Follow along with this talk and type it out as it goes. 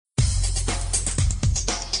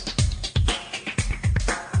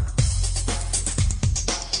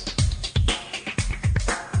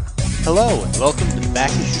Hello, and welcome to the Back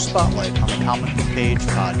Issue Spotlight on the Comic Book Page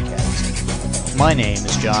podcast. My name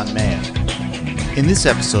is John Mayer. In this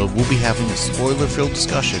episode, we'll be having a spoiler-filled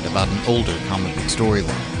discussion about an older comic book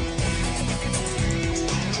storyline.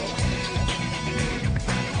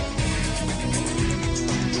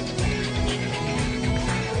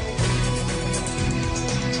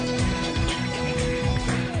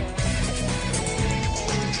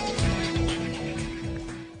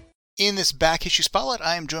 In this Back Issue Spotlight,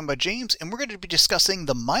 I am joined by James, and we're going to be discussing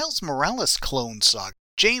the Miles Morales clone saga.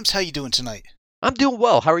 James, how you doing tonight? I'm doing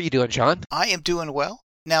well. How are you doing, John? I am doing well.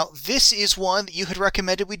 Now, this is one that you had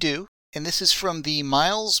recommended we do, and this is from the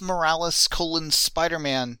Miles Morales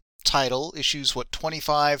Spider-Man title, issues,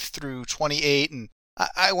 25 through 28, and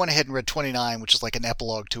I went ahead and read 29, which is like an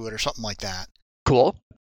epilogue to it or something like that. Cool.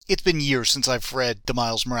 It's been years since I've read the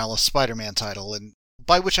Miles Morales Spider-Man title, and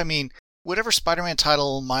by which I mean whatever Spider-Man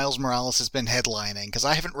title Miles Morales has been headlining, because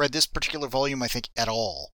I haven't read this particular volume, I think, at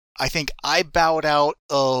all. I think I bowed out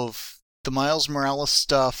of the Miles Morales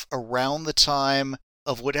stuff around the time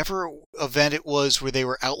of whatever event it was where they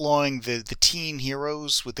were outlawing the teen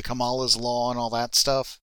heroes with the Kamala's Law and all that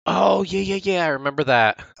stuff. Oh, yeah, I remember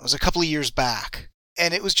that. It was a couple of years back.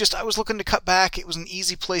 And it was just, I was looking to cut back. It was an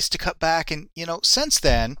easy place to cut back. And, since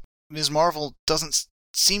then, Ms. Marvel doesn't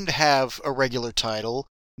seem to have a regular title.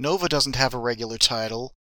 Nova doesn't have a regular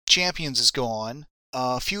title. Champions is gone.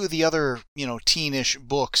 A few of the other, teenish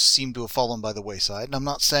books seem to have fallen by the wayside. And I'm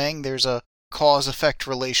not saying there's a cause-effect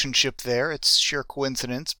relationship there. It's sheer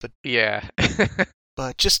coincidence, but yeah.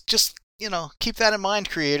 but just keep that in mind,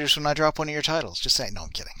 creators, when I drop one of your titles. Just saying, no, I'm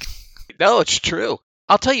kidding. No, it's true.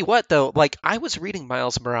 I'll tell you what, though. I was reading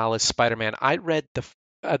Miles Morales Spider-Man. I read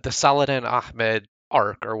the Saladin Ahmed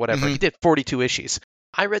arc or whatever. Mm-hmm. He did 42 issues.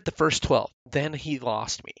 I read the first 12. Then he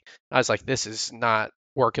lost me. I was like, this is not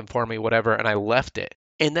working for me, whatever, and I left it.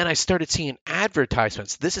 And then I started seeing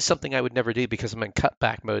advertisements. This is something I would never do because I'm in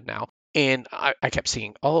cutback mode now. And I kept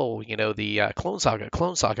seeing, the Clone Saga.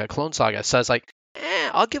 So I was like,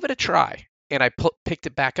 I'll give it a try. And I picked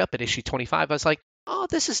it back up at issue 25. I was like, oh,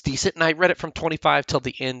 this is decent. And I read it from 25 till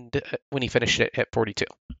the end when he finished it at 42.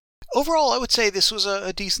 Overall, I would say this was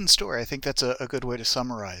a decent story. I think that's a good way to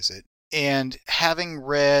summarize it. And having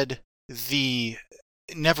read the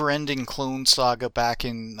never-ending Clone Saga back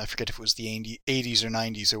in, I forget if it was the 80s or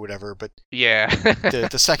 90s or whatever, but yeah,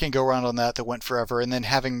 the second go-round on that went forever, and then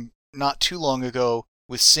having not too long ago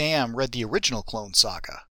with Sam read the original Clone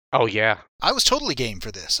Saga. Oh, yeah. I was totally game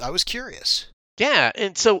for this. I was curious. Yeah,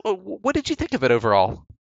 and so what did you think of it overall?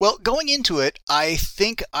 Well, going into it, I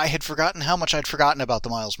think I had forgotten how much I'd forgotten about the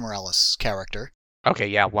Miles Morales character. Okay,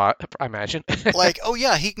 yeah, I imagine. Oh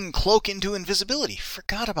yeah, he can cloak into invisibility.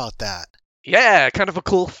 Forgot about that. Yeah, kind of a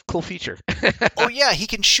cool feature. Oh yeah, he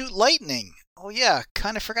can shoot lightning. Oh yeah,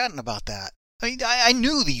 kind of forgotten about that. I mean, I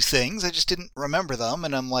knew these things, I just didn't remember them,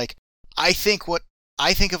 and I'm like, I think what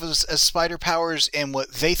I think of as spider powers and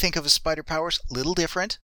what they think of as spider powers, little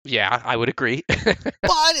different. Yeah, I would agree.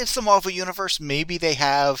 But it's the Marvel Universe. Maybe they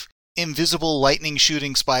have invisible lightning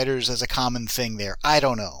shooting spiders as a common thing there. I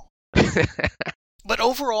don't know. But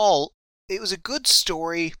overall, it was a good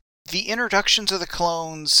story. The introductions of the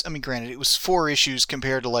clones, I mean, granted, it was 4 issues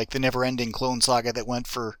compared to the never-ending Clone Saga that went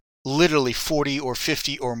for literally 40 or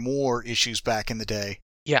 50 or more issues back in the day.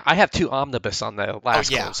 Yeah, I have 2 omnibus on the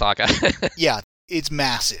last Clone Saga. Yeah, it's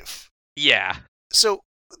massive. Yeah. So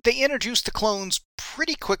they introduced the clones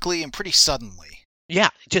pretty quickly and pretty suddenly. Yeah,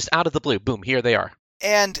 just out of the blue. Boom, here they are.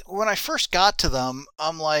 And when I first got to them,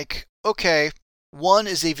 I'm like, okay, one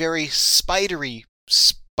is a very spidery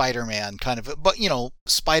Spider-Man kind of, but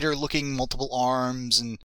spider-looking multiple arms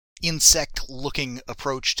and insect-looking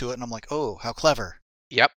approach to it, and I'm like, oh, how clever.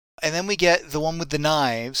 Yep. And then we get the one with the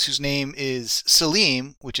knives, whose name is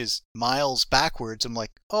Salim, which is Miles backwards. I'm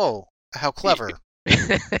like, oh, how clever.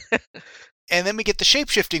 And then we get the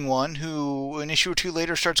shape-shifting one, who an issue or 2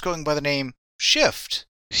 later starts going by the name Shift.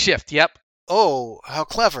 Shift, yep. Oh, how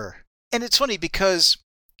clever. And it's funny because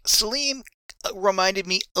Salim reminded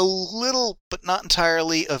me a little, but not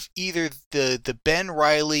entirely, of either the Ben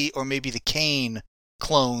Reilly or maybe the Kane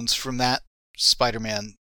clones from that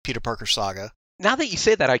Spider-Man Peter Parker saga. Now that you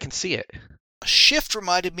say that, I can see it. Shift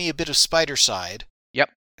reminded me a bit of Spider-Side.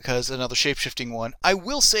 Yep. Because another shape-shifting one. I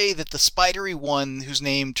will say that the spidery one, whose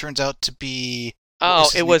name turns out to be... Oh,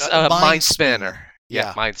 it was Mind Spinner.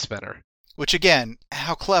 Yeah, Mind Spinner. Which, again,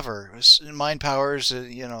 how clever. It was mind powers,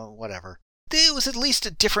 whatever. It was at least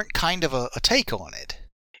a different kind of a take on it.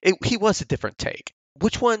 He was a different take.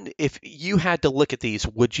 Which one, if you had to look at these,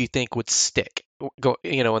 would you think would stick,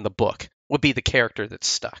 in the book, would be the character that's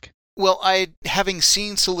stuck? Well, having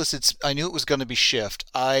seen Solicits, I knew it was going to be Shift.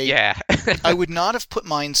 Yeah. I would not have put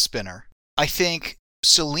Mind Spinner. I think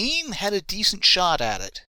Salim had a decent shot at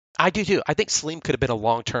it. I do too. I think Salim could have been a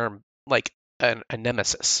long-term, like, a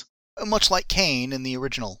nemesis. Much like Kane in the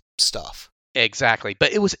original stuff. Exactly.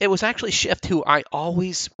 But it was actually Shift, who I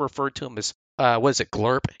always referred to him as, what is it,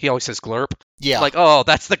 Glurp? He always says Glurp. Yeah. Like, oh,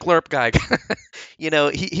 that's the Glurp guy.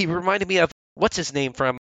 He reminded me of, what's his name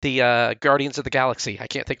from the Guardians of the Galaxy? I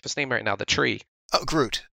can't think of his name right now. The tree.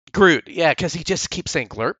 Groot. Groot, yeah, because he just keeps saying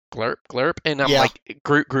Glurp, Glurp, Glurp, and I'm like,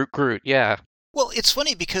 Groot, Groot, Groot, yeah. Well, it's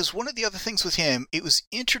funny because one of the other things with him, it was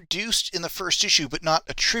introduced in the first issue but not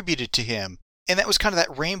attributed to him, and that was kind of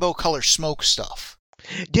that rainbow color smoke stuff.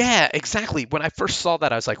 Yeah, exactly. When I first saw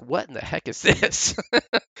that, I was like, what in the heck is this?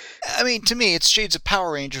 I mean, to me, it's shades of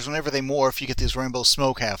Power Rangers. Whenever they morph, you get this rainbow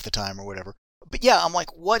smoke half the time or whatever. But yeah, I'm like,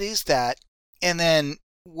 what is that? And then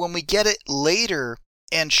when we get it later,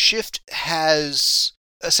 and Shift has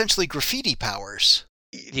essentially graffiti powers.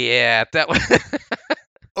 Yeah, that was...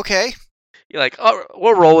 Okay. You're like, oh,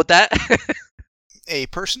 we'll roll with that. A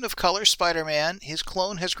person of color Spider-Man, his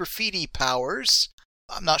clone has graffiti powers.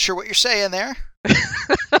 I'm not sure what you're saying there.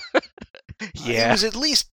 Yeah. It was at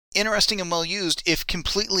least interesting and well used, if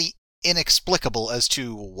completely inexplicable as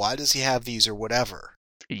to why does he have these or whatever.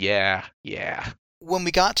 Yeah. When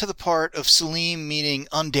we got to the part of Salim meaning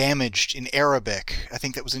undamaged in Arabic, I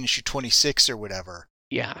think that was in issue 26 or whatever.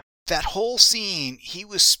 Yeah. That whole scene, he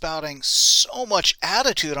was spouting so much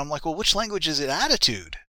attitude. I'm like, well, which language is it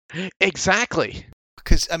attitude? Exactly.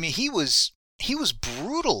 Because, I mean, he was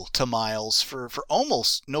brutal to Miles for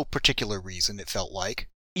almost no particular reason, it felt like.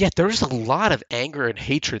 Yeah, there's a lot of anger and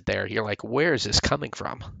hatred there. You're like, where is this coming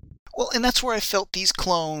from? Well, and that's where I felt these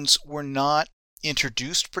clones were not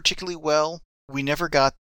introduced particularly well. We never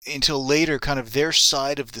got until later kind of their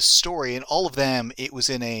side of the story, and all of them, it was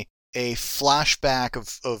in a flashback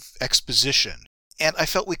of exposition. And I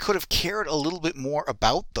felt we could have cared a little bit more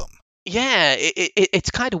about them. Yeah, it's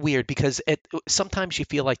kind of weird because sometimes you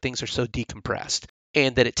feel like things are so decompressed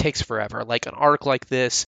and that it takes forever. Like an arc like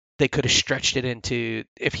this, they could have stretched it into,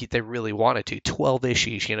 if they really wanted to, 12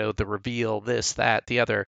 issues, the reveal, this, that, the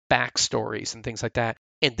other, backstories and things like that.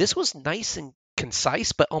 And this was nice and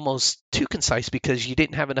concise, but almost too concise because you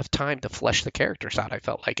didn't have enough time to flesh the characters out, I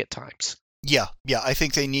felt like at times. Yeah, I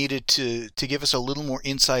think they needed to give us a little more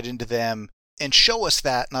insight into them and show us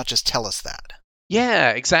that, not just tell us that. Yeah,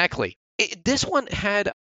 exactly. This one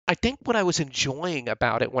had, I think what I was enjoying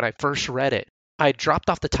about it when I first read it, I dropped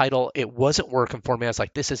off the title, it wasn't working for me, I was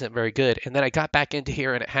like, this isn't very good. And then I got back into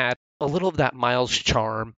here and it had a little of that Miles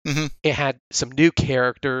charm. Mm-hmm. It had some new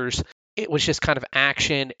characters. It was just kind of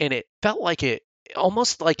action, and it felt like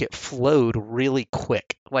almost like it flowed really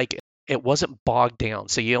quick. Like it wasn't bogged down,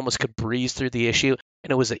 so you almost could breeze through the issue,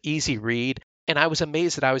 and it was an easy read. And I was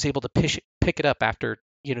amazed that I was able to pick it up after,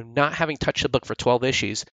 not having touched the book for 12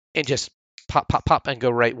 issues and just pop and go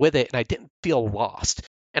right with it. And I didn't feel lost.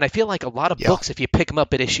 And I feel like a lot of books, if you pick them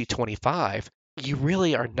up at issue 25, you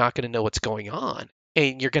really are not going to know what's going on,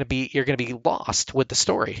 and you're going to be lost with the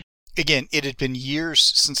story. Again, it had been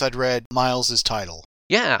years since I'd read Miles's title.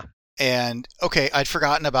 Yeah. And, okay, I'd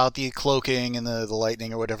forgotten about the cloaking and the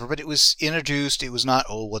lightning or whatever, but it was introduced. It was not,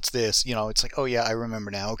 oh, what's this? It's like, oh, yeah, I remember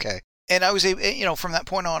now. Okay. And I was able, from that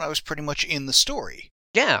point on, I was pretty much in the story.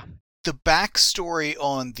 Yeah. The backstory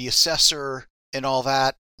on the assessor and all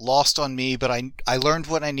that, lost on me, but I learned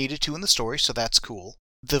what I needed to in the story, so that's cool.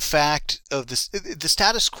 The fact of the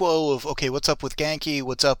status quo of, okay, what's up with Genki?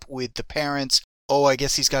 What's up with the parents? Oh, I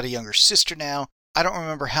guess he's got a younger sister now. I don't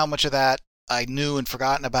remember how much of that I knew and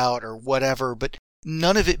forgotten about or whatever, but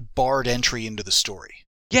none of it barred entry into the story.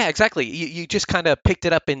 Yeah, exactly. You just kind of picked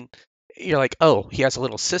it up and you're like, oh, he has a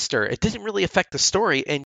little sister. It didn't really affect the story,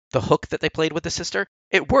 and the hook that they played with the sister,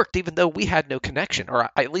 it worked even though we had no connection, or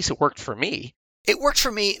at least it worked for me. It worked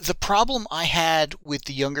for me. The problem I had with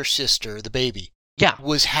the younger sister, the baby,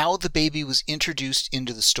 was how the baby was introduced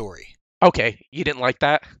into the story. Okay, you didn't like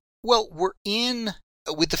that? Well, we're in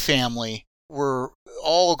with the family. We're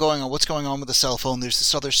all going on what's going on with the cell phone. There's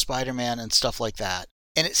this other Spider-Man and stuff like that.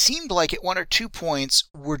 And it seemed like at one or two points,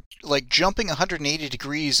 we're like jumping 180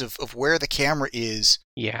 degrees of where the camera is.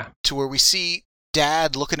 Yeah. To where we see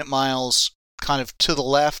Dad looking at Miles kind of to the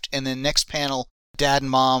left, and then next panel, Dad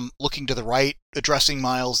and Mom looking to the right, addressing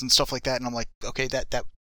Miles and stuff like that. And I'm like, okay,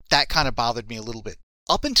 that kind of bothered me a little bit.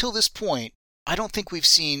 Up until this point, I don't think we've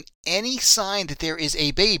seen any sign that there is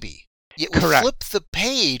a baby. Yet we flip the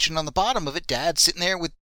page, and on the bottom of it, Dad's sitting there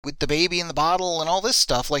with the baby in the bottle and all this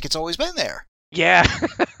stuff like it's always been there. Yeah,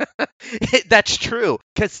 that's true.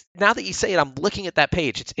 Because now that you say it, I'm looking at that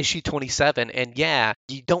page. It's issue 27, and yeah,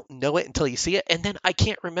 you don't know it until you see it. And then I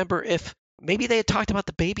can't remember if maybe they had talked about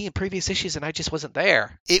the baby in previous issues, and I just wasn't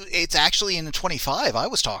there. It's actually in the 25 I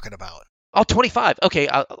was talking about. Oh, 25. Okay,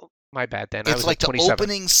 my bad then. I It's was like at the 27.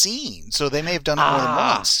 opening scene, so they may have done it more than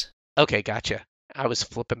once. Okay, gotcha. I was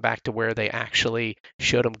flipping back to where they actually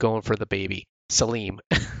showed him going for the baby, Salim.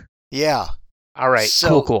 Yeah. All right,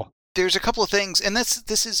 So cool. there's a couple of things, and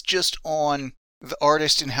this is just on the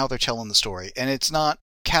artist and how they're telling the story, and it's not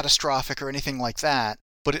catastrophic or anything like that,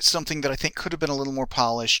 but it's something that I think could have been a little more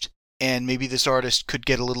polished, and maybe this artist could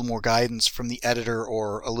get a little more guidance from the editor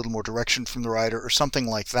or a little more direction from the writer or something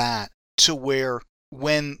like that, to where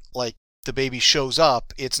when like the baby shows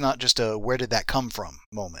up, it's not just a "where did that come from"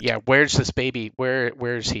 moment. Yeah, where's this baby?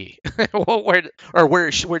 Where's he? Where'd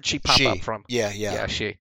she pop up from? Yeah.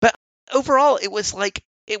 She. But overall, it was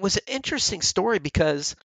an interesting story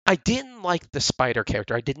because I didn't like the spider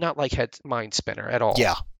character. I did not like Mind Spinner at all.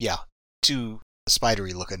 Yeah. Too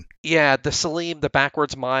spidery looking. Yeah, the Salim, the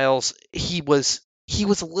backwards Miles, he was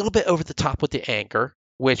a little bit over the top with the anger,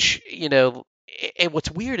 which, and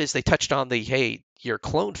what's weird is they touched on the, hey, you're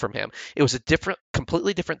cloned from him. It was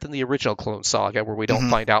completely different than the original Clone Saga, where we don't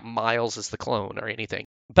find out Miles is the clone or anything.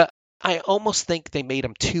 But I almost think they made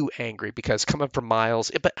him too angry because coming from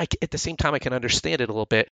Miles, but at the same time, I can understand it a little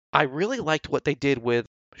bit. I really liked what they did with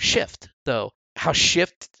Shift, though. How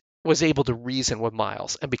Shift was able to reason with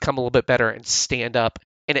Miles and become a little bit better and stand up,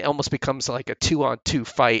 and it almost becomes like a 2-on-2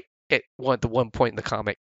 fight at the one point in the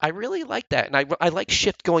comic. I really like that, and I like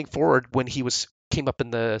Shift going forward when he came up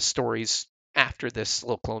in the stories after this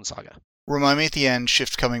little Clone Saga. Remind me at the end,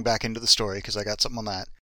 Shift coming back into the story, because I got something on that.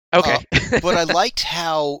 Okay. But I liked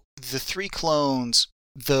how the three clones,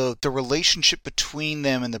 the relationship between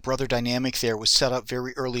them and the brother dynamic there was set up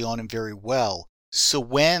very early on and very well. So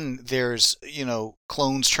when there's,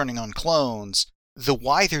 clones turning on clones, the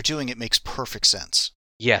why they're doing it makes perfect sense.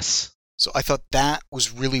 Yes. So I thought that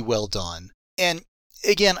was really well done. And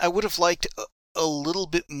again, I would have liked a little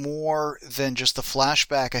bit more than just the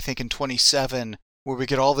flashback, I think, in 27, where we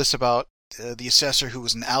get all this about the assessor who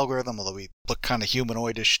was an algorithm, although he looked kind of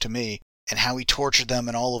humanoidish to me, and how he tortured them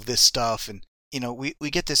and all of this stuff. And,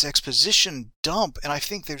 we get this exposition dump, and I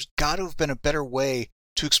think there's got to have been a better way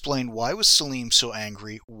to explain why was Salim so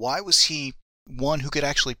angry, why was he one who could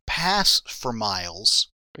actually pass for Miles,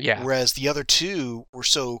 whereas the other two were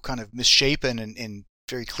so kind of misshapen and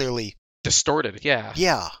very clearly distorted.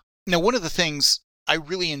 Yeah. Now, one of the things I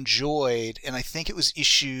really enjoyed, and I think it was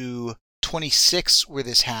issue 26 where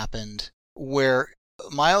this happened, where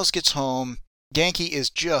Miles gets home, Genki is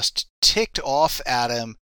just ticked off at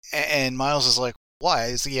him, and Miles is like, why?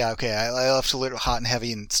 He's like, yeah, okay, I left a little hot and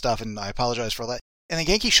heavy and stuff, and I apologize for all that. And then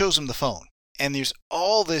Genki shows him the phone, and there's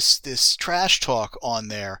all this trash talk on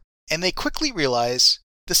there, and they quickly realize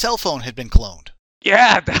the cell phone had been cloned.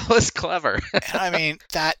 Yeah, that was clever. I mean,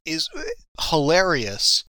 that is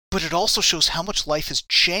hilarious, but it also shows how much life has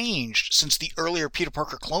changed since the earlier Peter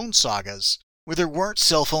Parker clone sagas, where there weren't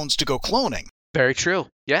cell phones to go cloning. Very true.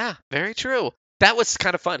 Yeah, very true. That was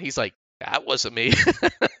kind of fun. He's like, that wasn't me.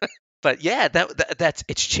 But yeah, that's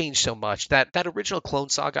it's changed so much. That original Clone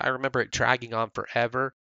Saga, I remember it dragging on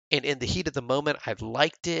forever. And in the heat of the moment, I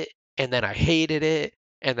liked it, and then I hated it,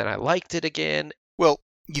 and then I liked it again. Well,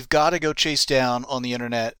 you've got to go chase down on the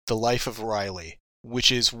internet The Life of Riley,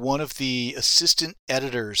 which is one of the assistant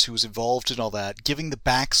editors who was involved in all that, giving the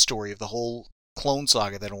backstory of the whole Clone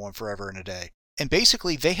Saga that went on forever and a day. And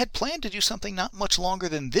basically, they had planned to do something not much longer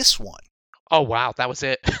than this one. Oh, wow, that was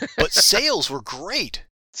it. But sales were great.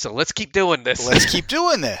 So let's keep doing this. Let's keep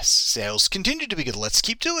doing this. Sales continue to be good. Let's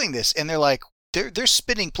keep doing this. And they're like, they're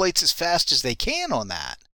spinning plates as fast as they can on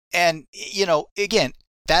that. And, again,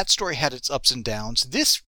 that story had its ups and downs.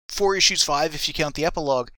 This 4 issues 5, if you count the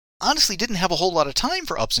epilogue, honestly didn't have a whole lot of time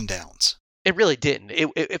for ups and downs. It really didn't.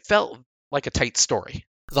 It felt like a tight story.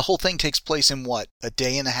 The whole thing takes place in what, a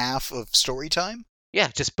day and a half of story time? Yeah,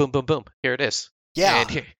 just boom, boom, boom. Here it is. Yeah.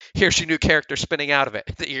 And here's your new character spinning out of it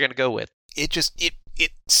that you're going to go with.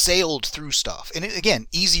 It sailed through stuff. And again,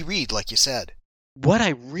 easy read, like you said. What I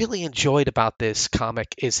really enjoyed about this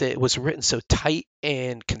comic is that it was written so tight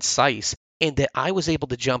and concise, and that I was able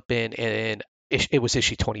to jump in, and it was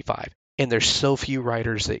issue 25. And there's so few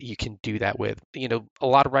writers that you can do that with. A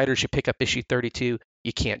lot of writers, you pick up issue 32,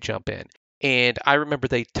 you can't jump in. And I remember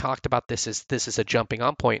they talked about this as a jumping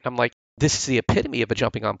on point. I'm like, this is the epitome of a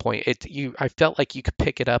jumping on point. I felt like you could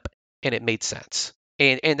pick it up and it made sense.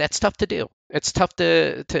 And that's tough to do. It's tough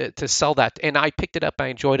to sell that. And I picked it up, I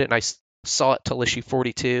enjoyed it, and I saw it till issue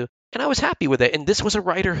 42. and I was happy with it. And this was a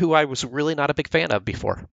writer who I was really not a big fan of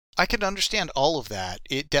before. I can understand all of that.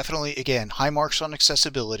 It definitely, again, high marks on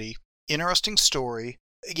accessibility, interesting story.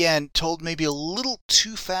 Again, told maybe a little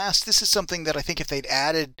too fast. This is something that I think if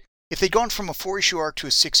they'd gone from a 4-issue arc to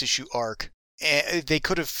a 6-issue arc, they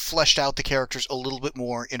could have fleshed out the characters a little bit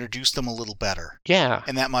more, introduced them a little better. Yeah.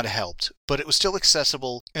 And that might have helped. But it was still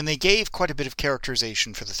accessible, and they gave quite a bit of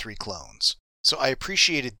characterization for the 3 clones. So I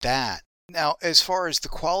appreciated that. Now, as far as the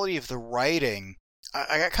quality of the writing,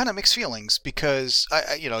 I got kind of mixed feelings because,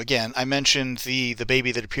 again, I mentioned the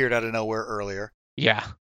baby that appeared out of nowhere earlier. Yeah.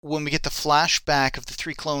 When we get the flashback of the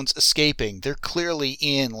 3 clones escaping, they're clearly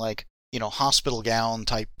in, hospital gown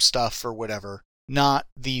type stuff or whatever, not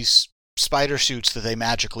these spider suits that they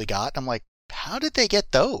magically got. I'm like, how did they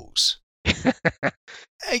get those?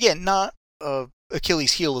 Again, not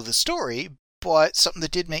Achilles' heel of the story, but something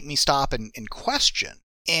that did make me stop and question.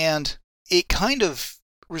 And it kind of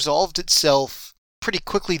resolved itself pretty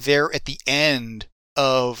quickly there at the end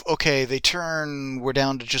of, okay, they turn, we're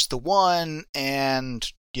down to just the one, and,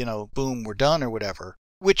 boom, we're done or whatever.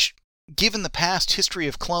 Which, given the past history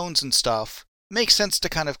of clones and stuff, makes sense to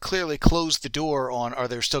kind of clearly close the door on, are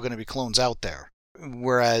there still going to be clones out there?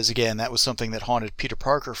 Whereas, again, that was something that haunted Peter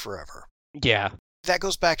Parker forever. Yeah. That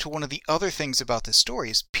goes back to one of the other things about this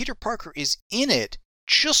story is Peter Parker is in it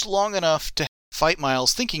just long enough to fight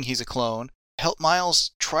Miles thinking he's a clone, help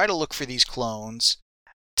Miles try to look for these clones,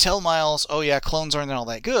 tell Miles, oh yeah, clones aren't all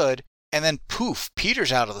that good, and then poof,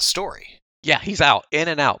 Peter's out of the story. Yeah, he's out, in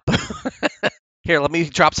and out. Here, let me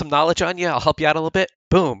drop some knowledge on you. I'll help you out a little bit.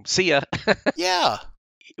 Boom, see ya. Yeah.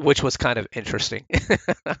 Which was kind of interesting.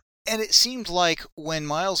 And it seemed like when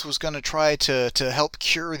Miles was going to try to help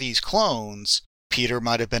cure these clones, Peter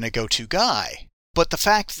might have been a go-to guy. But the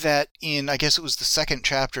fact that in, I guess it was the 2nd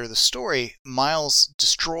chapter of the story, Miles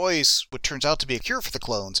destroys what turns out to be a cure for the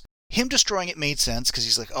clones, him destroying it made sense because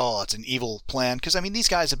he's like, oh, it's an evil plan. Because, these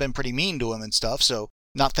guys have been pretty mean to him and stuff, so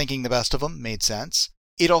not thinking the best of them made sense.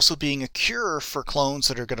 It also being a cure for clones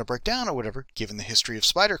that are going to break down or whatever, given the history of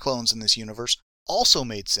spider clones in this universe, also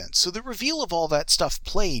made sense. So the reveal of all that stuff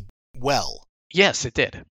played well. Yes, it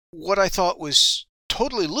did. What I thought was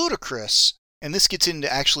totally ludicrous, and this gets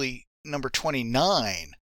into actually number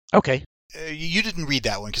 29. Okay. You didn't read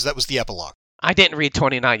that one because that was the epilogue. I didn't read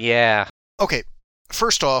 29, yeah. Okay,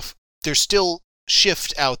 first off, there's still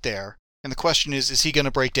Shift out there, and the question is he going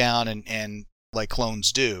to break down and like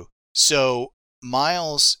clones do? So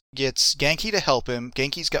Miles gets Genki to help him.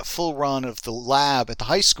 Genki's got full run of the lab at the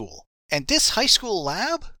high school. And this high school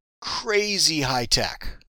lab? Crazy high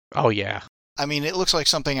tech. Oh, yeah. It looks like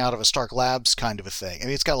something out of a Stark Labs kind of a thing.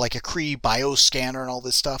 It's got like a Kree bioscanner and all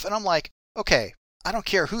this stuff. And I'm like, okay, I don't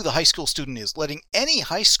care who the high school student is. Letting any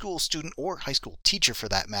high school student or high school teacher for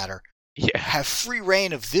that matter have free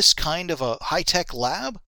reign of this kind of a high-tech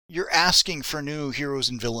lab? You're asking for new heroes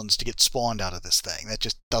and villains to get spawned out of this thing. That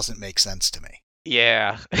just doesn't make sense to me.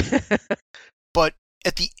 Yeah. But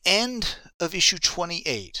at the end of issue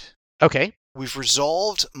 28, okay, we've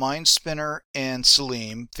resolved Mind Spinner and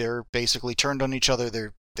Selim. They're basically turned on each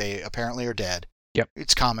other. They apparently are dead. Yep.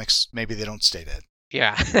 It's comics. Maybe they don't stay dead.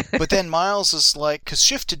 Yeah. But then Miles is like, because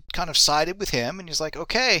Shift had kind of sided with him, and he's like,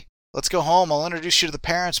 okay, let's go home. I'll introduce you to the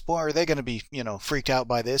parents. Boy, are they going to be, freaked out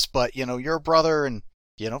by this. But, you're a brother and,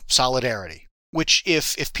 solidarity. Which,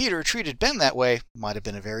 if Peter treated Ben that way, might have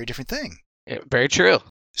been a very different thing. Yeah, very true.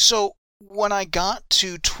 So when I got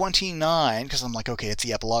to 29, because I'm like, okay, it's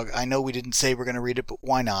the epilogue. I know we didn't say we're going to read it, but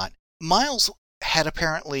why not? Miles had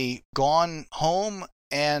apparently gone home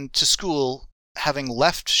and to school, having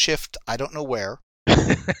left Shift, I don't know where,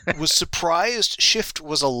 was surprised Shift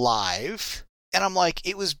was alive. And I'm like,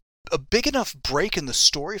 it was a big enough break in the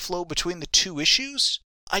story flow between the 2 issues.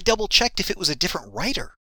 I double-checked if it was a different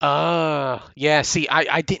writer. Yeah, see,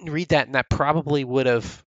 I didn't read that, and that probably would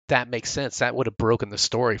have... That makes sense. That would have broken the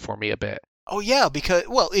story for me a bit. Oh, yeah, because,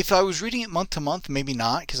 if I was reading it month to month, maybe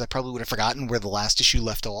not, because I probably would have forgotten where the last issue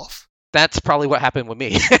left off. That's probably what happened with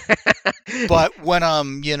me. But when,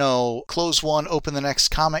 close one, open the next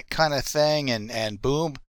comic kind of thing, and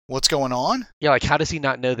boom, what's going on? Yeah, like, how does he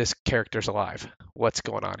not know this character's alive? What's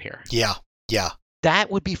going on here? Yeah.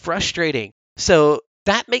 That would be frustrating. So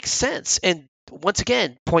that makes sense. And once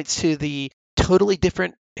again, points to the totally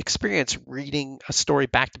different experience reading a story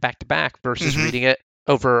back to back to back versus reading it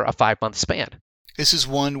over a 5-month span. This is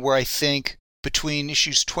one where I think between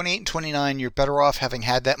issues 28 and 29, you're better off having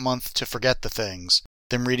had that month to forget the things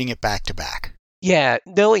than reading it back to back. Yeah,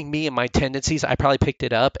 knowing me and my tendencies, I probably picked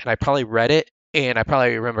it up and I probably read it and I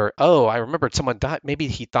probably remember, I remembered someone died. Maybe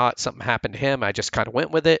he thought something happened to him. I just kind of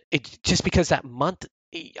went with it. Just because that month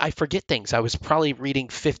I forget things. I was probably reading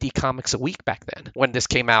 50 comics a week back then when this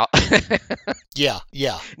came out. Yeah,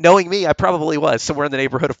 yeah. Knowing me, I probably was somewhere in the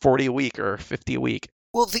neighborhood of 40 a week or 50 a week.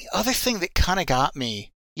 Well, the other thing that kind of got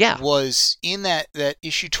me Yeah. was in that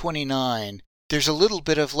issue 29, there's a little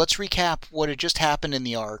bit of let's recap what had just happened in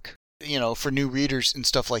the arc, for new readers and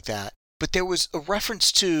stuff like that. But there was a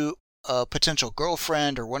reference to a potential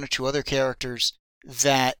girlfriend or one or two other characters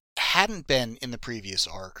that hadn't been in the previous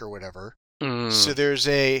arc or whatever. So there's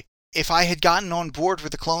if I had gotten on board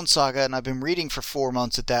with the Clone Saga and I've been reading for 4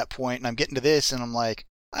 months at that point and I'm getting to this and I'm like,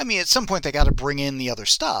 I mean, at some point they got to bring in the other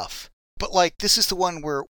stuff. But like, this is the one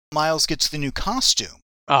where Miles gets the new costume.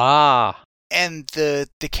 Ah. And the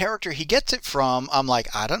character he gets it from, I'm like,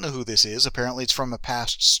 I don't know who this is. Apparently it's from a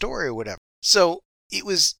past story or whatever. So it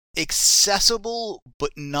was accessible,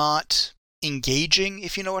 but not engaging,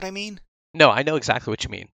 if you know what I mean. No, I know exactly what you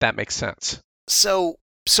mean. That makes sense. So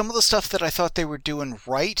some of the stuff that I thought they were doing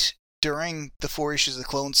right during the 4 issues of the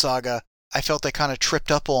Clone Saga, I felt they kind of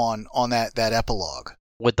tripped up on that epilogue.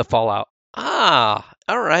 With the fallout. Ah,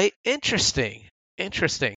 all right. Interesting.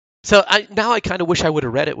 So now I kind of wish I would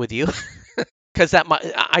have read it with you. Because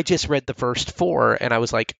I just read the first 4 and I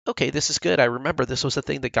was like, okay, this is good. I remember this was the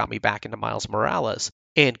thing that got me back into Miles Morales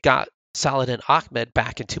and got Saladin Ahmed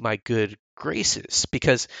back into my good graces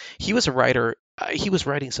because he was a writer. He was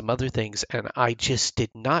writing some other things and I just did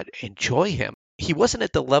not enjoy him. He wasn't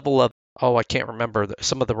at the level of, I can't remember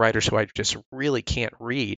some of the writers who I just really can't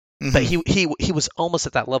read. Mm-hmm. But he was almost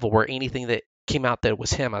at that level where anything that came out that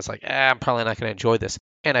was him, I was like, I'm probably not going to enjoy this.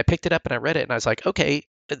 And I picked it up and I read it and I was like, okay,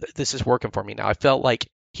 this is working for me now. I felt like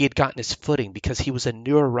he had gotten his footing because he was a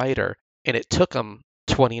newer writer and it took him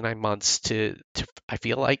 29 months to I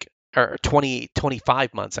feel like, or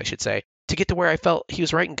 25 months, I should say, to get to where I felt he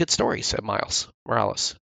was writing good stories at Miles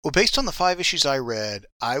Morales. Well, based on the 5 issues I read,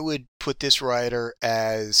 I would put this writer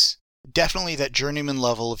as definitely that journeyman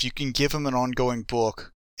level. If you can give him an ongoing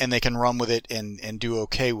book and they can run with it and do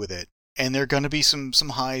okay with it. And there are going to be some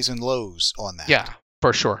highs and lows on that. Yeah,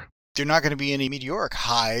 for sure. There are not going to be any meteoric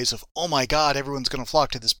highs of, oh my God, everyone's going to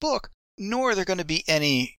flock to this book, nor are there going to be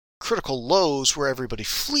any critical lows where everybody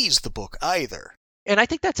flees the book either. And I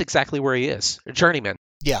think that's exactly where he is, a journeyman.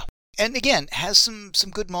 Yeah. And again, has some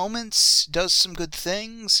good moments, does some good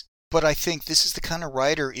things, but I think this is the kind of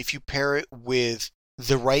writer, if you pair it with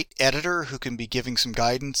the right editor who can be giving some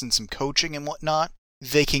guidance and some coaching and whatnot,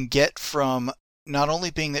 they can get from not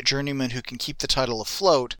only being that journeyman who can keep the title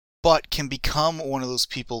afloat, but can become one of those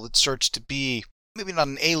people that starts to be, maybe not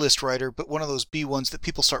an A-list writer, but one of those B ones that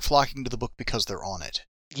people start flocking to the book because they're on it.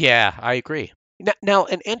 Yeah, I agree. Now,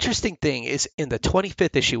 an interesting thing is in the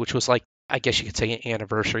 25th issue, which was like, I guess you could say an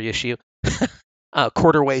anniversary issue,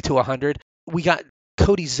 quarter way to 100, we got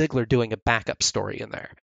Cody Ziegler doing a backup story in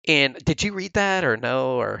there. And did you read that or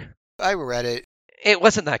no? Or I read it. It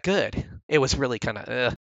wasn't that good. It was really kind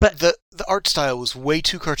of... But the art style was way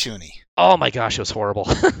too cartoony. Oh my gosh, it was horrible.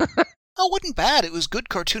 It wasn't bad. It was good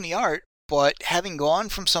cartoony art, but having gone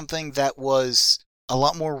from something that was a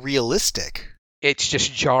lot more realistic, it's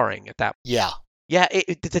just jarring at that. Yeah. Yeah,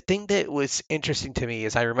 the thing that was interesting to me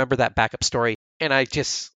is I remember that backup story, and I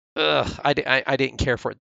just, I didn't care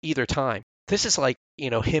for it either time. This is like,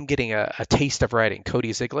 him getting a taste of writing,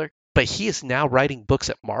 Cody Ziegler, but he is now writing books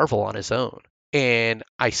at Marvel on his own. And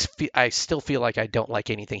I still feel like I don't like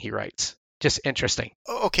anything he writes. Just interesting.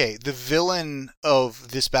 Okay, the villain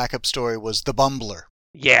of this backup story was the Bumbler.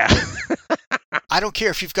 Yeah. I don't care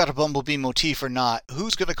if you've got a Bumblebee motif or not.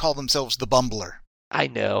 Who's going to call themselves the Bumbler? I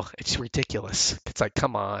know. It's ridiculous. It's like,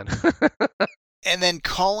 come on. And then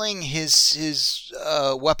calling his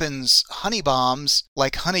weapons honey bombs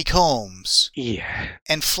like honeycombs. Yeah.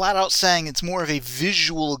 And flat out saying it's more of a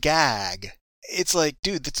visual gag. It's like,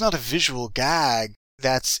 dude, that's not a visual gag.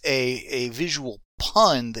 That's a visual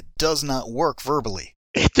pun that does not work verbally.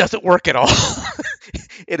 It doesn't work at all.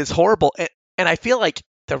 It is horrible. And I feel like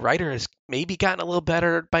the writer has maybe gotten a little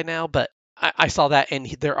better by now, but I saw that, and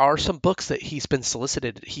there are some books that he's been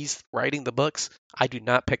solicited. He's writing the books. I do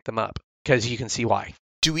not pick them up because you can see why.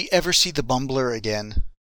 Do we ever see the Bumbler again?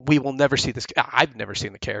 We will never see this. I've never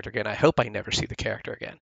seen the character again. I hope I never see the character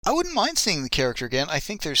again. I wouldn't mind seeing the character again. I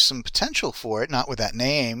think there's some potential for it, not with that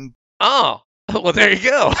name. Oh, well, there you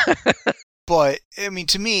go. But, I mean,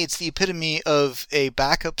 to me, it's the epitome of a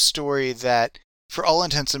backup story that, for all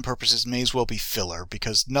intents and purposes, may as well be filler,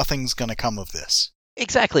 because nothing's going to come of this.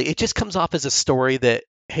 Exactly. It just comes off as a story that,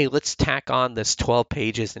 hey, let's tack on this 12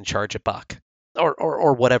 pages and charge $1.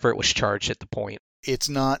 Or whatever it was charged at the point. It's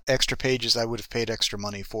not extra pages I would have paid extra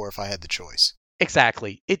money for if I had the choice.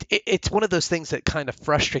 Exactly. It's one of those things that kind of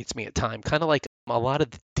frustrates me at times, kind of like a lot of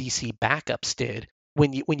the DC backups did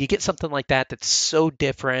when you get something like that that's so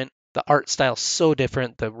different, the art style's so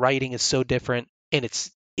different, the writing is so different, and if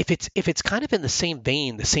it's kind of in the same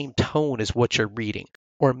vein, the same tone as what you're reading,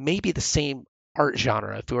 or maybe the same art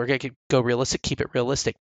genre. If we're going to go realistic, keep it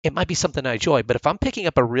realistic. It might be something I enjoy, but if I'm picking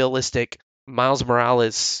up a realistic Miles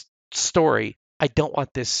Morales story, I don't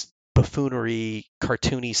want this buffoonery,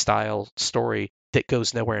 cartoony style story that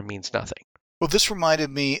goes nowhere and means nothing. Well, this reminded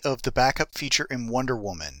me of the backup feature in Wonder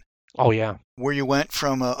Woman, Oh yeah, where you went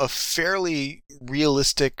from a fairly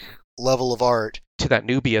realistic level of art, to that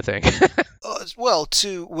Nubia thing. well,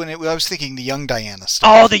 to I was thinking the Young Diana Oh,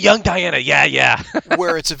 stuff, the young Diana. Yeah.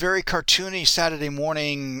 where it's a very cartoony Saturday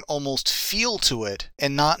morning almost feel to it,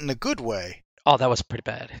 and not in a good way. Oh, that was pretty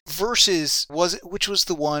bad. Versus, which was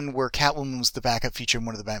the one where Catwoman was the backup feature in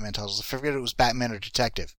one of the Batman titles? I forget if it was Batman or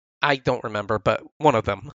Detective. I don't remember, but one of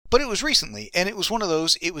them. But it was recently, and it was one of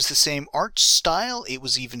those, it was the same art style, it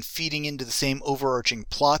was even feeding into the same overarching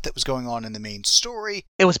plot that was going on in the main story.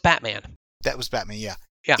 It was Batman. That was Batman, yeah.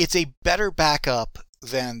 Yeah. It's a better backup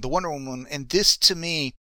than the Wonder Woman, and this, to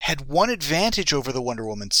me, had one advantage over the Wonder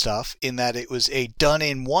Woman stuff, in that it was a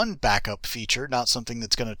done-in-one backup feature, not something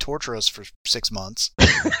that's going to torture us for 6 months.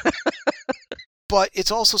 But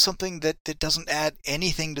it's also something that doesn't add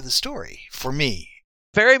anything to the story, for me.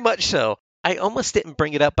 Very much so. I almost didn't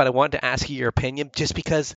bring it up, but I wanted to ask you your opinion just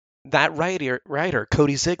because that writer,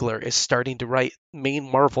 Cody Ziegler, is starting to write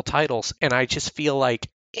main Marvel titles, and I just feel like,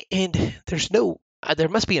 and there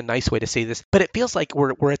must be a nice way to say this, but it feels like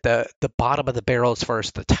we're at the bottom of the barrel as far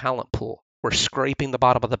as the talent pool. We're scraping the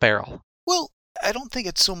bottom of the barrel. Well, I don't think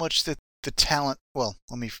it's so much that the talent. Well,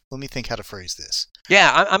 let me think how to phrase this.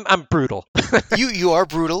 Yeah, I'm brutal. You are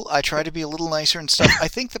brutal. I try to be a little nicer and stuff. I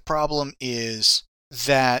think the problem is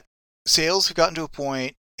that sales have gotten to a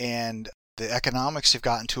point, and the economics have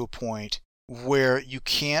gotten to a point where you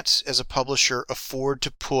can't, as a publisher, afford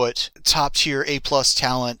to put top-tier A-plus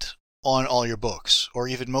talent on all your books, or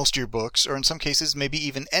even most of your books, or in some cases, maybe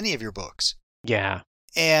even any of your books. Yeah.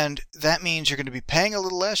 And that means you're going to be paying a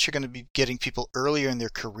little less, you're going to be getting people earlier in their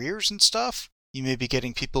careers and stuff. You may be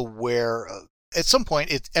getting people where, at some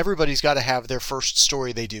point, everybody's got to have their first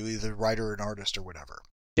story they do, either writer or an artist or whatever.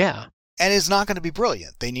 Yeah. And it's not going to be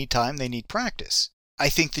brilliant. They need time, they need practice. I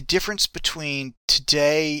think the difference between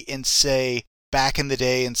today and, say, back in the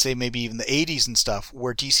day, and say maybe even the 80s and stuff,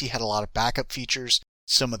 where DC had a lot of backup features,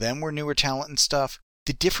 some of them were newer talent and stuff,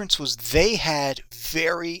 the difference was they had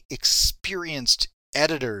very experienced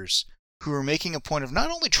editors who were making a point of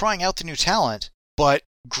not only trying out the new talent, but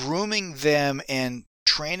grooming them and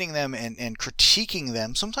training them and critiquing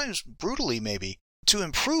them, sometimes brutally maybe, to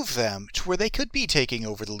improve them to where they could be taking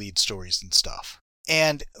over the lead stories and stuff.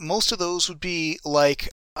 And most of those would be like,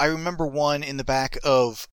 I remember one in the back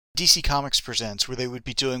of DC Comics Presents where they would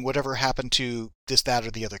be doing whatever happened to this, that,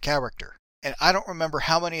 or the other character. And I don't remember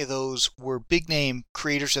how many of those were big name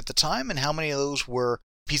creators at the time and how many of those were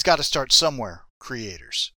he's got to start somewhere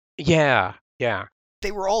creators. Yeah.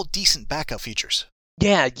 They were all decent backup features.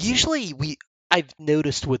 Yeah, usually I've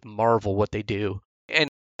noticed with Marvel what they do, and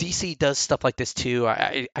DC does stuff like this too.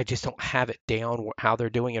 I just don't have it down how they're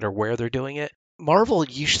doing it or where they're doing it. Marvel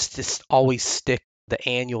used to always stick the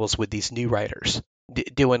annuals with these new writers,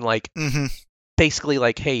 doing like basically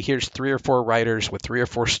like, hey, here's 3 or 4 writers with 3 or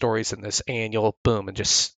 4 stories in this annual, boom, and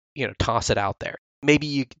just toss it out there.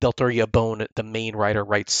 Maybe they'll throw you a bone. The main writer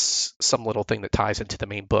writes some little thing that ties into the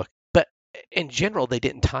main book. But in general, they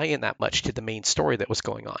didn't tie in that much to the main story that was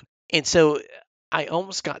going on. And so I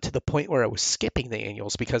almost got to the point where I was skipping the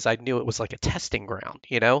annuals because I knew it was like a testing ground,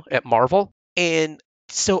 at Marvel. And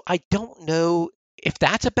so I don't know if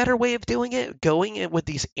that's a better way of doing it, going in with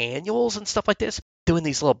these annuals and stuff like this, doing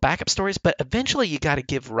these little backup stories. But eventually you got to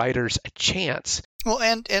give writers a chance. Well,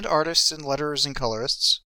 and artists and letterers and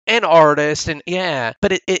colorists. And artists, and yeah,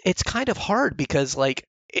 but it's kind of hard because like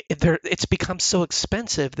it's become so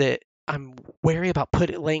expensive that I'm wary about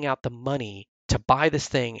laying out the money to buy this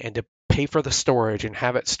thing and to pay for the storage and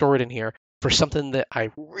have it stored in here for something that I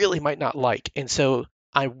really might not like. And so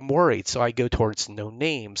I'm worried. So I go towards known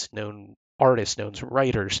names, known artists, known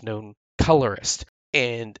writers, known colorists,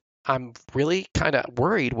 and I'm really kind of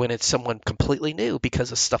worried when it's someone completely new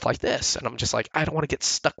because of stuff like this. And I'm just like, I don't want to get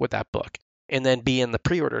stuck with that book and then be in the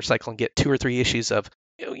pre-order cycle and get 2 or 3 issues of,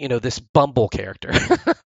 this Bumble character.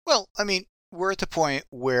 Well, I mean, we're at the point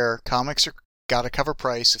where comics got a cover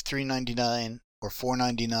price of $3.99 or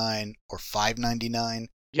 $4.99 or $5.99.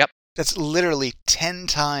 Yep. That's literally 10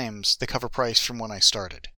 times the cover price from when I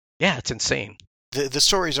started. Yeah, it's insane. The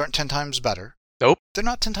stories aren't 10 times better. Nope. They're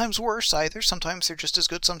not 10 times worse either. Sometimes they're just as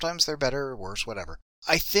good, sometimes they're better or worse, whatever.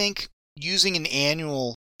 I think using an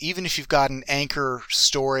annual even if you've got an anchor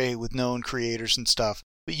story with known creators and stuff,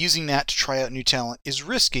 but using that to try out new talent is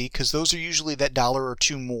risky because those are usually that dollar or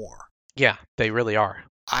two more. Yeah, they really are.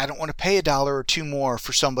 I don't want to pay a dollar or two more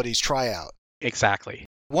for somebody's tryout. Exactly.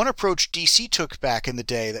 One approach DC took back in the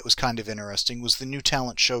day that was kind of interesting was the New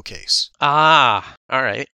Talent Showcase. Ah, all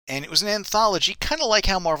right. And it was an anthology, kind of like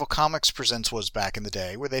how Marvel Comics Presents was back in the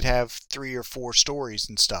day, where they'd have 3 or 4 stories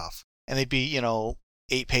and stuff. And they'd be,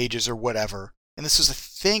 8 pages or whatever. And this was, I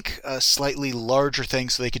think, a slightly larger thing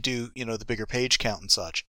so they could do, the bigger page count and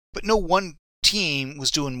such. But no one team was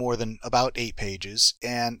doing more than about 8 pages.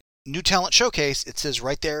 And New Talent Showcase, it says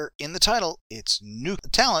right there in the title, it's new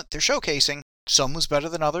talent they're showcasing. Some was better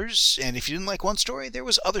than others, and if you didn't like one story, there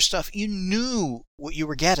was other stuff. You knew what you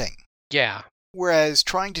were getting. Yeah. Whereas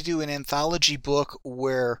trying to do an anthology book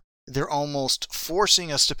where they're almost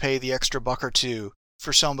forcing us to pay the extra buck or two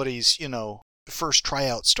for somebody's, first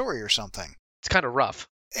tryout story or something. It's kind of rough.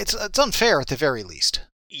 It's unfair at the very least.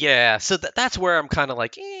 Yeah, so that's where I'm kind of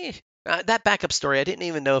like, that backup story, I didn't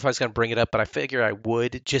even know if I was going to bring it up, but I figured I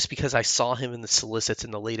would just because I saw him in the solicits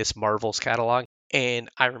in the latest Marvel's catalog. And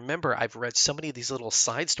I remember I've read so many of these little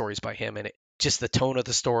side stories by him, and just the tone of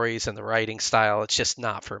the stories and the writing style, it's just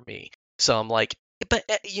not for me. So I'm like, but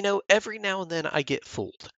every now and then I get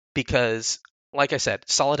fooled because, like I said,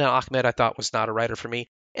 Saladin Ahmed I thought was not a writer for me.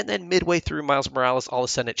 And then midway through Miles Morales, all of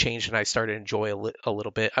a sudden it changed and I started to enjoy a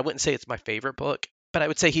little bit. I wouldn't say it's my favorite book, but I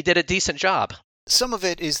would say he did a decent job. Some of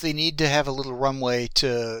it is they need to have a little runway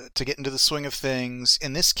to get into the swing of things.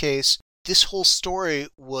 In this case, this whole story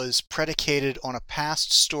was predicated on a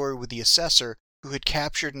past story with the Assessor who had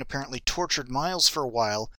captured and apparently tortured Miles for a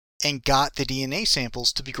while and got the DNA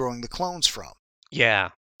samples to be growing the clones from. Yeah.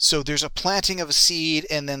 So there's a planting of a seed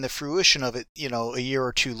and then the fruition of it, a year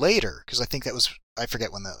or two later, because I think that was, I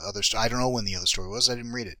forget when the other story, I don't know when the other story was, I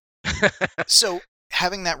didn't read it. So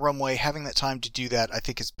having that runway, having that time to do that, I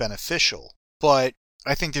think is beneficial. But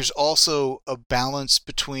I think there's also a balance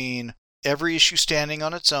between every issue standing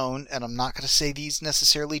on its own, and I'm not going to say these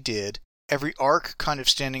necessarily did, every arc kind of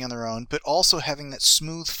standing on their own, but also having that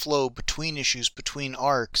smooth flow between issues, between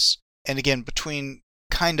arcs, and again, between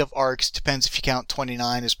kind of arcs, depends if you count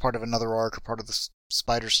 29 as part of another arc or part of the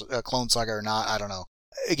Spider Clone Saga or not, I don't know.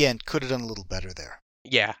 Again, could have done a little better there.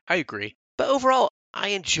 Yeah, I agree. But overall, I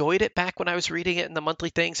enjoyed it back when I was reading it in the monthly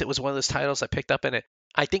things. It was one of those titles I picked up, and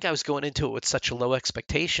I think I was going into it with such low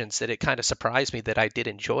expectations that it kind of surprised me that I did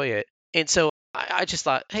enjoy it. And so I just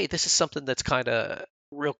thought, hey, this is something that's kind of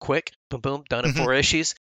real quick, boom, boom, done in 4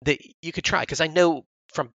 issues that you could try. Because I know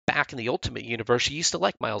from back in the Ultimate Universe, you used to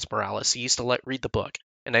like Miles Morales. You used to read the book.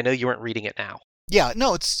 And I know you weren't reading it now. Yeah,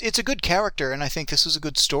 no, it's a good character, and I think this was a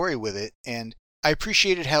good story with it. And I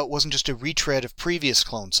appreciated how it wasn't just a retread of previous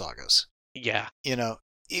Clone Sagas. Yeah.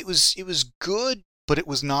 It was good, but it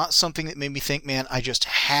was not something that made me think, man, I just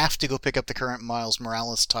have to go pick up the current Miles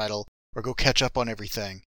Morales title or go catch up on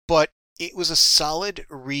everything. But it was a solid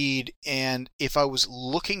read, and if I was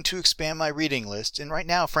looking to expand my reading list, and right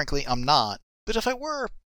now, frankly, I'm not, but if I were,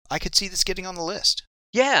 I could see this getting on the list.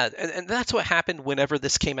 Yeah, and that's what happened whenever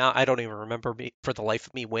this came out. I don't even remember for the life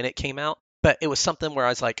of me when it came out, but it was something where I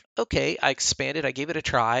was like, okay, I expanded, I gave it a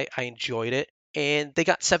try, I enjoyed it, and they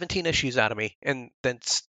got 17 issues out of me, and then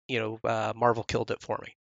Marvel killed it for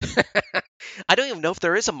me. I don't even know if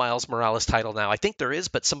there is a Miles Morales title now. I think there is,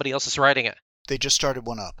 but somebody else is writing it. They just started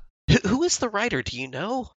one up. Who is the writer? Do you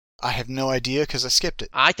know? I have no idea because I skipped it.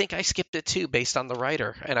 I think I skipped it too based on the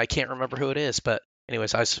writer, and I can't remember who it is. But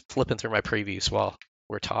anyways, I was flipping through my previews while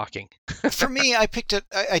we're talking. For me, I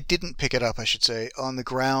didn't pick it up, I should say, on the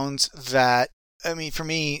grounds that, for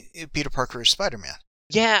me, Peter Parker is Spider-Man.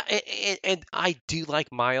 Yeah, and I do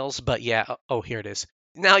like Miles, but yeah, here it is.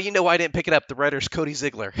 Now you know why I didn't pick it up. The writer's Cody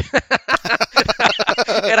Ziegler.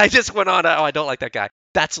 And I just went on, I don't like that guy.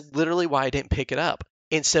 That's literally why I didn't pick it up.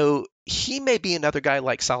 And so he may be another guy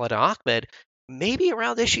like Saladin Ahmed, maybe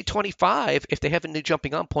around issue 25, if they have a new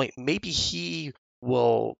jumping on point, maybe he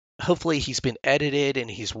will, hopefully he's been edited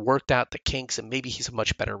and he's worked out the kinks and maybe he's a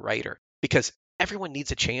much better writer. Because everyone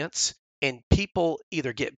needs a chance and people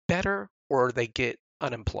either get better or they get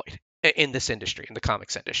unemployed in this industry, in the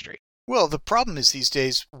comics industry. Well, the problem is these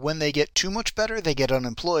days, when they get too much better, they get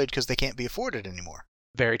unemployed because they can't be afforded anymore.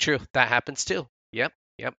 Very true. That happens too. Yep.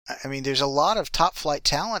 There's a lot of top flight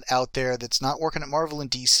talent out there that's not working at Marvel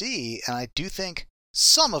and DC, and I do think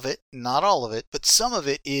some of it, not all of it, but some of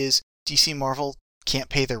it is DC Marvel can't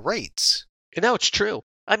pay their rates. No, it's true.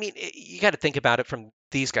 You got to think about it from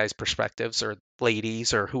these guys' perspectives, or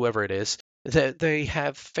ladies, or whoever it is. They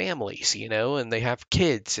have families, and they have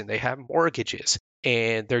kids, and they have mortgages,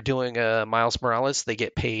 and they're doing Miles Morales. They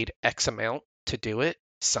get paid X amount to do it.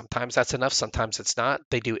 Sometimes that's enough, sometimes it's not.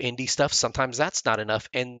 They do indie stuff, sometimes that's not enough.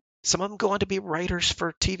 And some of them go on to be writers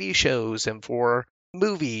for TV shows and for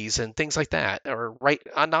movies and things like that, or write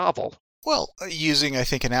a novel. Well, using, I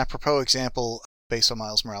think, an apropos example based on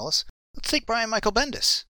Miles Morales, let's take Brian Michael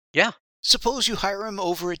Bendis. Yeah. Suppose you hire him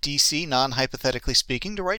over at DC, non-hypothetically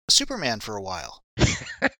speaking, to write Superman for a while.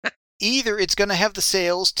 Either it's going to have the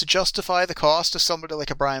sales to justify the cost of somebody like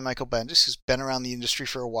a Brian Michael Bendis, who's been around the industry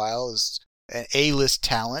for a while, is an A-list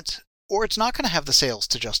talent, or it's not going to have the sales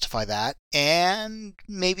to justify that, and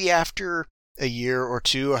maybe after a year or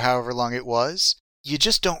two, or however long it was, you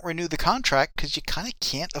just don't renew the contract because you kind of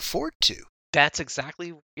can't afford to. That's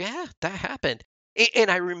exactly, yeah, that happened. And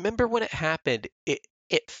I remember when it happened,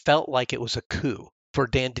 it felt like it was a coup for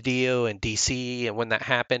Dan DiDio and DC, and when that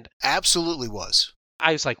happened, Absolutely was.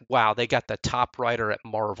 I was like, wow, they got the top writer at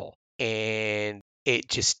Marvel. And it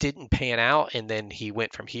just didn't pan out. And then he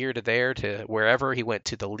went from here to there to wherever. He went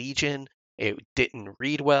to the Legion. It didn't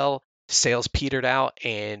read well. Sales petered out,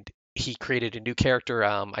 and he created a new character.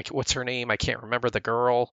 What's her name? I can't remember. The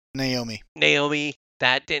girl. Naomi.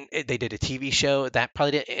 That didn't. They did a TV show that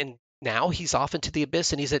probably didn't. And now he's off into the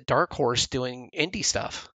abyss, and he's at Dark Horse doing indie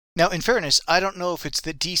stuff. Now, in fairness, I don't know if it's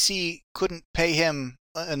that DC couldn't pay him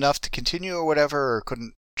enough to continue or whatever, or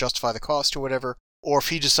couldn't justify the cost or whatever, or if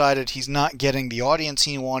he decided he's not getting the audience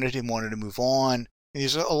he wanted and wanted to move on.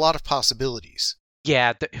 There's a lot of possibilities.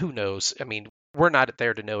 Yeah, who knows? I mean, we're not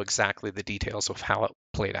there to know exactly the details of how it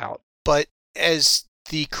played out. But as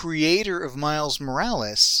the creator of Miles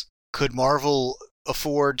Morales, could Marvel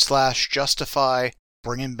afford / justify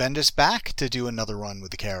bringing Bendis back to do another run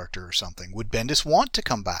with the character or something? Would Bendis want to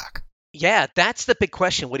come back? Yeah, that's the big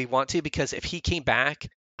question. Would he want to? Because if he came back,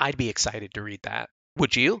 I'd be excited to read that.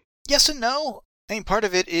 Would you? Yes and no. I mean, part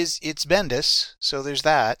of it is it's Bendis, so there's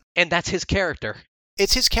that. And that's his character.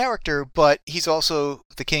 It's his character, but he's also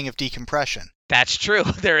the king of decompression. That's true.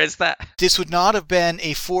 There is that. This would not have been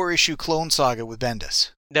a 4-issue Clone Saga with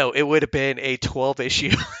Bendis. No, it would have been a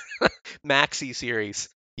 12-issue maxi series.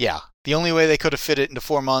 Yeah. The only way they could have fit it into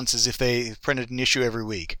 4 months is if they printed an issue every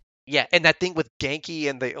week. Yeah, and that thing with Genki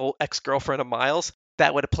and the old ex-girlfriend of Miles,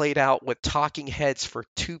 that would have played out with talking heads for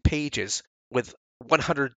 2 pages with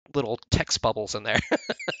 100 little text bubbles in there.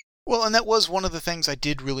 Well, and that was one of the things I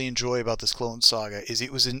did really enjoy about this Clone Saga, is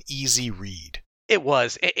it was an easy read. It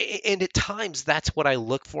was. And at times, that's what I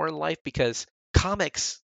look for in life, because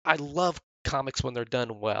comics, I love comics when they're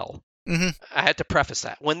done well. Mm-hmm. I had to preface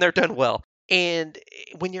that. When they're done well. And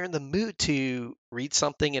when you're in the mood to read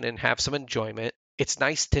something and then have some enjoyment, it's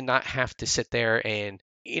nice to not have to sit there and,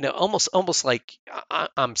 almost like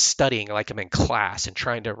I'm studying, like I'm in class and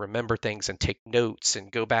trying to remember things and take notes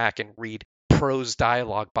and go back and read prose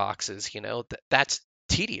dialogue boxes. That's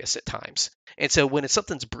tedious at times. And so when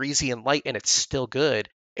something's breezy and light and it's still good,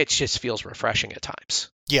 it just feels refreshing at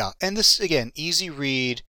times. Yeah, and this, again, easy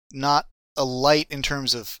read, not a light in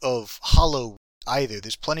terms of hollow either.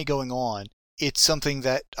 There's plenty going on. It's something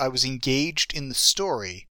that I was engaged in the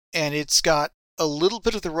story, and it's got a little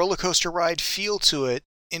bit of the roller coaster ride feel to it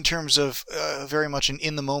in terms of very much an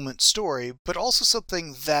in-the-moment story, but also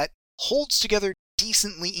something that holds together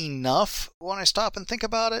decently enough when I stop and think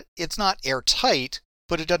about it. It's not airtight,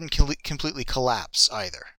 but it doesn't completely collapse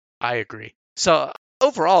either. I agree. So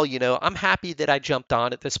overall, I'm happy that I jumped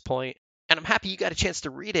on at this point, and I'm happy you got a chance to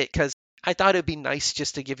read it, because I thought it'd be nice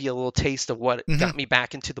just to give you a little taste of what got me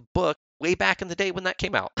back into the book way back in the day when that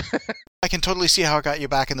came out. I can totally see how it got you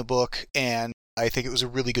back in the book, and I think it was a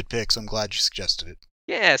really good pick, so I'm glad you suggested it.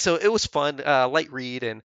 Yeah, so it was fun, light read,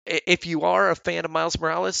 and if you are a fan of Miles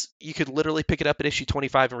Morales, you could literally pick it up at issue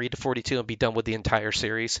 25 and read to 42 and be done with the entire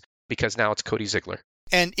series, because now it's Cody Ziegler.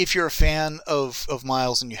 And if you're a fan of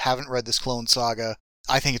Miles and you haven't read this Clone Saga,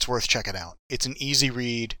 I think it's worth checking out. It's an easy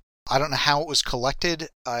read. I don't know how it was collected.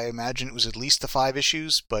 I imagine it was at least the 5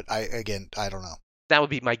 issues, but I don't know. That would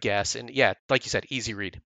be my guess. And yeah, like you said, easy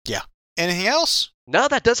read. Yeah. Anything else? No,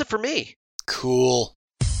 that does it for me. Cool.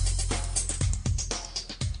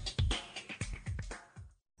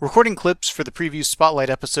 Recording clips for the Preview Spotlight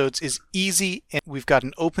episodes is easy, and we've got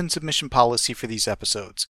an open submission policy for these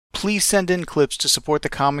episodes. Please send in clips to support the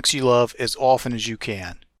comics you love as often as you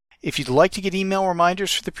can. If you'd like to get email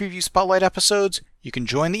reminders for the Preview Spotlight episodes, you can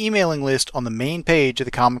join the emailing list on the main page of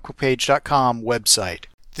the comicbookpage.com website.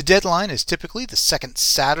 The deadline is typically the second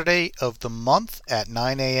Saturday of the month at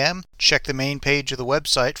 9 a.m. Check the main page of the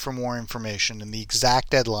website for more information and the exact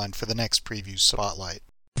deadline for the next Preview Spotlight.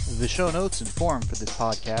 The show notes and forum for this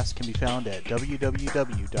podcast can be found at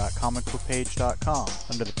www.comicbookpage.com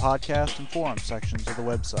under the podcast and forum sections of the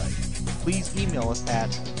website. Please email us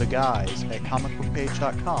at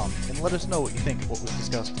theguys@comicbookpage.com and let us know what you think of what was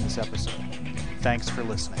discussed in this episode. Thanks for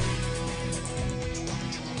listening.